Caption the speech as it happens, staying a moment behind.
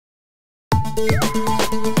Hi,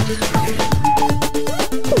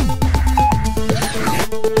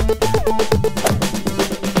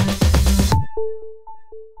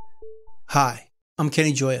 I'm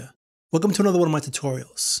Kenny Joya. Welcome to another one of my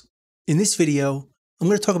tutorials. In this video, I'm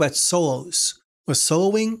going to talk about solos, or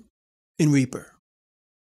soloing, in Reaper.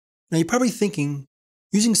 Now you're probably thinking,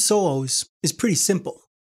 using solos is pretty simple.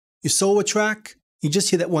 You solo a track, you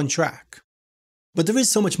just hear that one track. But there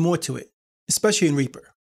is so much more to it, especially in Reaper.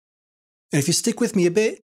 And if you stick with me a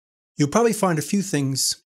bit, you'll probably find a few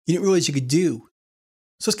things you didn't realize you could do.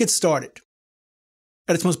 So let's get started.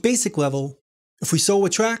 At its most basic level, if we solo a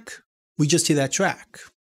track, we just hear that track.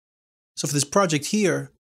 So for this project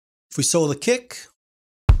here, if we solo the kick,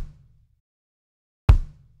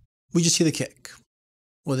 we just hear the kick,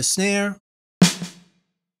 or the snare,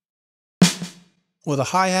 or the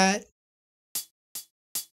hi-hat,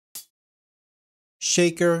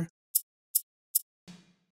 shaker,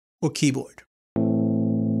 or keyboard.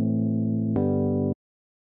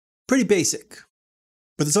 Pretty basic,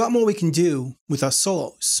 but there's a lot more we can do with our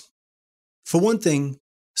solos. For one thing,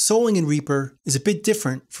 soloing in Reaper is a bit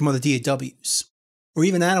different from other DAWs, or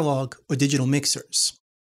even analog or digital mixers.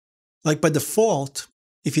 Like by default,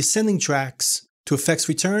 if you're sending tracks to effects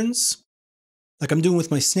returns, like I'm doing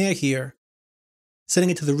with my snare here,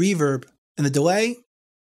 setting it to the reverb and the delay,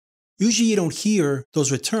 usually you don't hear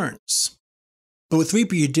those returns. But with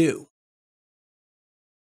Reaper you do.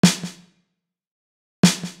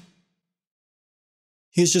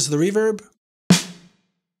 Here's just the reverb,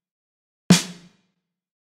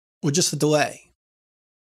 or just the delay.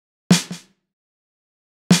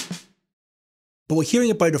 But we're hearing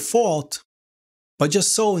it by default by just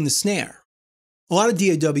soloing the snare. A lot of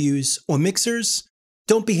DAWs or mixers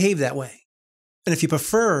don't behave that way. And if you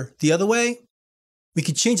prefer the other way, we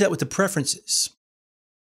can change that with the preferences.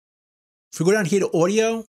 If we go down here to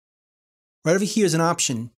audio, right over here is an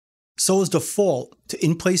option, solo's default to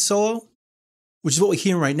in-place solo, which is what we're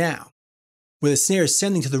hearing right now, where the snare is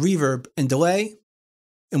sending to the reverb and delay,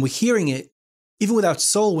 and we're hearing it even without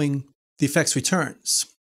soloing the effects returns.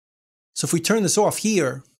 So if we turn this off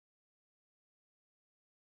here,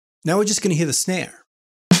 now we're just going to hear the snare.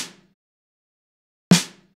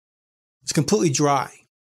 It's completely dry.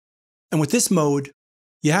 And with this mode,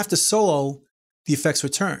 you have to solo the effects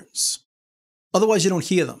returns. Otherwise you don't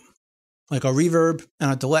hear them, like our reverb and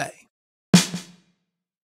our delay.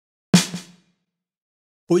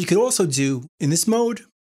 What you could also do in this mode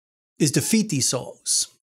is defeat these solos.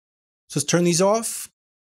 So let's turn these off.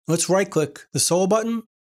 Let's right-click the solo button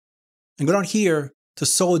and go down here to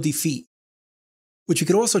solo defeat, which you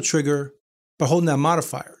could also trigger by holding down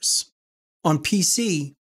modifiers. On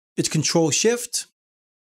PC, it's Control-Shift,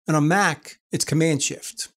 and on Mac, it's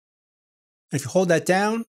Command-Shift. And if you hold that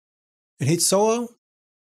down and hit solo,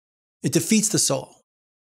 it defeats the solo.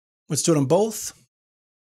 Let's do it on both.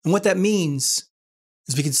 And what that means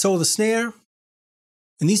is we can solo the snare,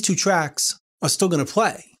 and these two tracks are still going to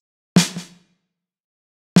play.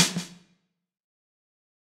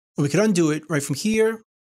 Or we could undo it right from here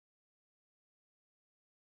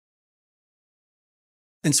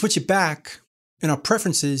and switch it back in our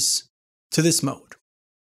preferences to this mode,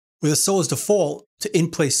 where the solo is default to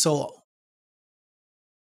in-place solo.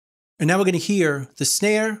 And now we're going to hear the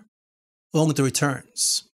snare along with the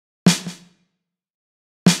returns.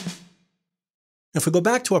 If we go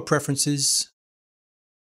back to our preferences,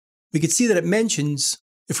 we can see that it mentions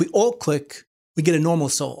if we alt-click, we get a normal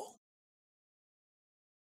solo.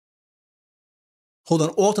 Hold on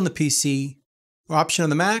Alt on the PC, or Option on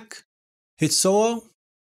the Mac, hit solo,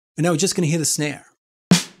 and now we're just going to hear the snare,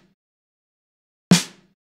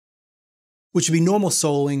 which would be normal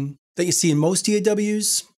soloing that you see in most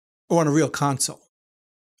DAWs or on a real console.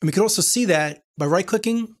 And we can also see that by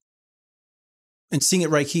right-clicking and seeing it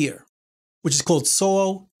right here, which is called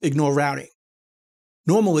Solo Ignore Routing.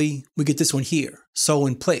 Normally, we get this one here, Solo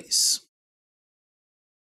in Place,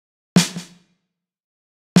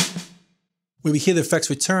 where we hear the effects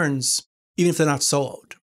returns even if they're not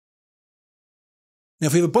soloed. Now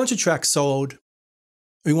if we have a bunch of tracks soloed, and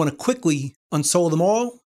we want to quickly unsolo them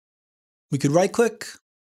all, we could right-click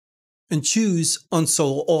and choose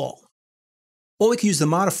Unsolo All. Or we could use the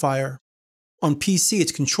modifier. On PC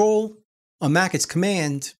it's Control, on Mac it's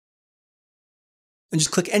Command, and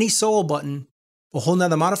just click any solo button while holding down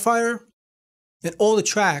the modifier, and all the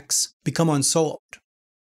tracks become unsoloed.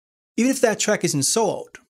 Even if that track isn't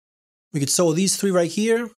soloed, we could solo these three right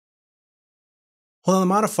here, hold on the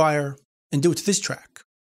modifier, and do it to this track.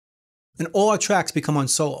 And all our tracks become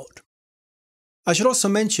unsoloed. I should also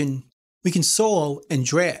mention, we can solo and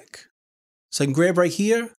drag. So I can grab right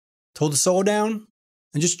here, to hold the solo down,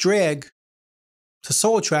 and just drag to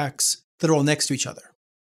solo tracks that are all next to each other,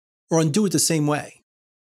 or undo it the same way,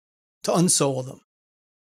 to unsolo them.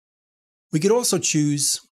 We could also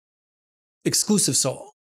choose exclusive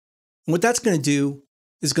solo. And what that's going to do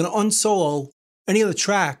is going to unsolo any of the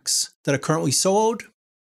tracks that are currently soloed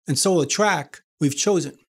and solo the track we've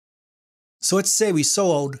chosen. So let's say we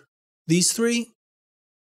soloed these three,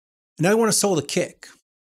 and now we want to solo the kick.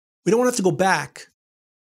 We don't want to have to go back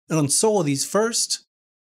and unsolo these first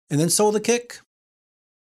and then solo the kick.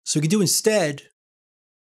 So we could do instead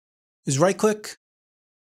is right click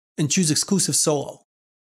and choose exclusive solo.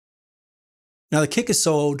 Now the kick is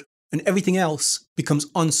soloed and everything else becomes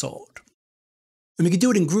unsoloed. And we could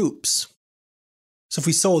do it in groups. So if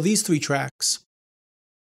we solo these three tracks,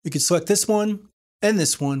 we could select this one and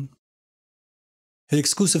this one, hit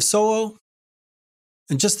exclusive solo,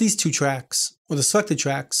 and just these two tracks, or the selected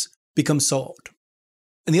tracks, become soloed.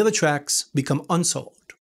 And the other tracks become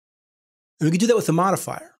unsoloed. And we could do that with a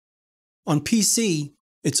modifier. On PC,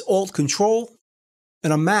 it's Alt-Control,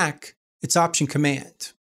 and on Mac, it's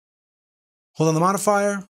Option-Command. Hold on the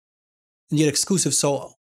modifier, and you get exclusive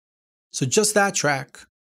solo. So just that track,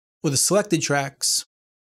 or the selected tracks,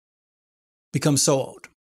 become soloed.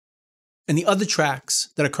 And the other tracks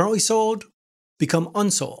that are currently soloed become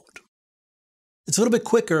unsoloed. It's a little bit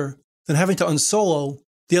quicker than having to unsolo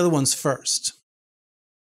the other ones first.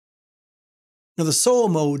 Now the solo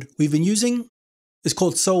mode we've been using is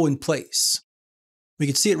called solo in place. We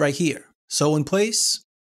can see it right here, solo in place.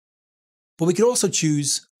 But we could also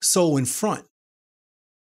choose solo in front.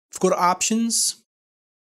 If we go to options,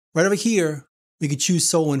 right over here, we could choose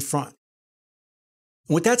solo in front.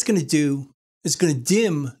 And what that's going to do is going to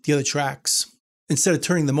dim the other tracks instead of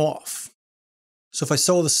turning them off. So if I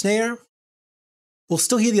solo the snare, we'll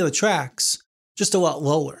still hear the other tracks, just a lot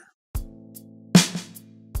lower.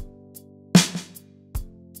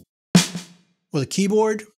 Or the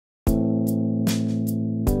keyboard.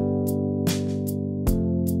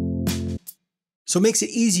 So it makes it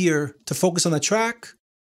easier to focus on the track,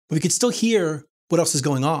 but we can still hear what else is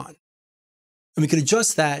going on. And we can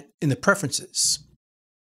adjust that in the preferences.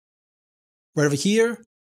 Right over here,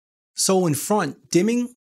 solo in front,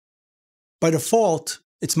 dimming. By default,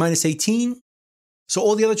 it's -18, so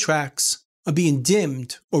all the other tracks are being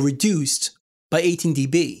dimmed or reduced by 18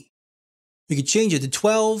 dB. We could change it to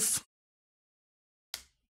 12.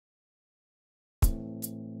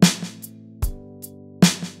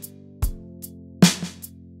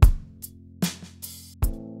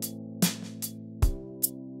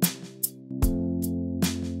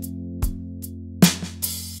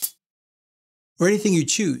 Or anything you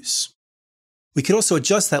choose. We could also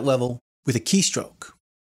adjust that level with a keystroke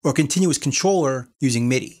or a continuous controller using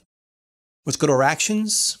MIDI. Let's go to our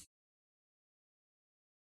actions.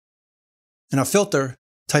 In our filter,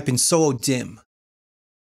 type in solo dim.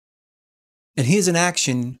 And here's an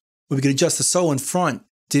action where we can adjust the solo in front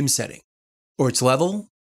dim setting or its level.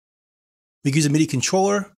 We can use a MIDI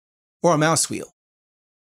controller or a mouse wheel.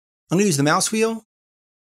 I'm going to use the mouse wheel.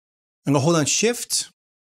 I'm going to hold down Shift,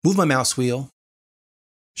 move my mouse wheel.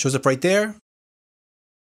 Shows up right there.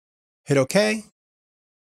 Hit OK.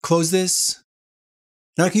 Close this.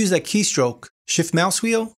 Now I can use that keystroke, Shift mouse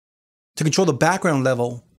wheel, to control the background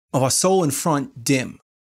level of our solo in front dim.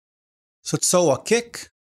 So let's solo our kick.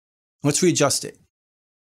 Let's readjust it.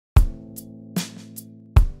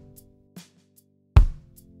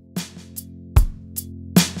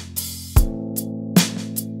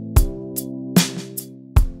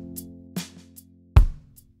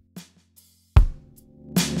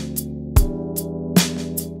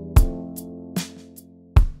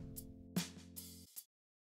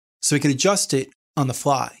 So we can adjust it on the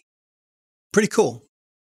fly. Pretty cool.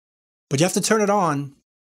 But you have to turn it on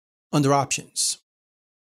under options,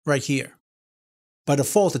 right here. By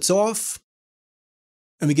default, it's off,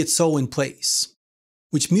 and we get solo in place,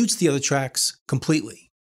 which mutes the other tracks completely.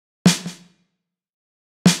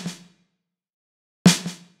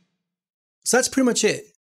 So that's pretty much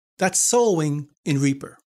it. That's soloing in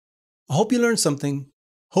Reaper. I hope you learned something,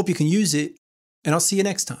 hope you can use it, and I'll see you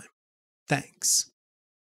next time. Thanks.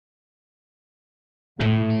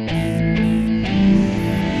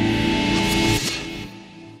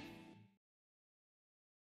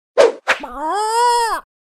 Bye.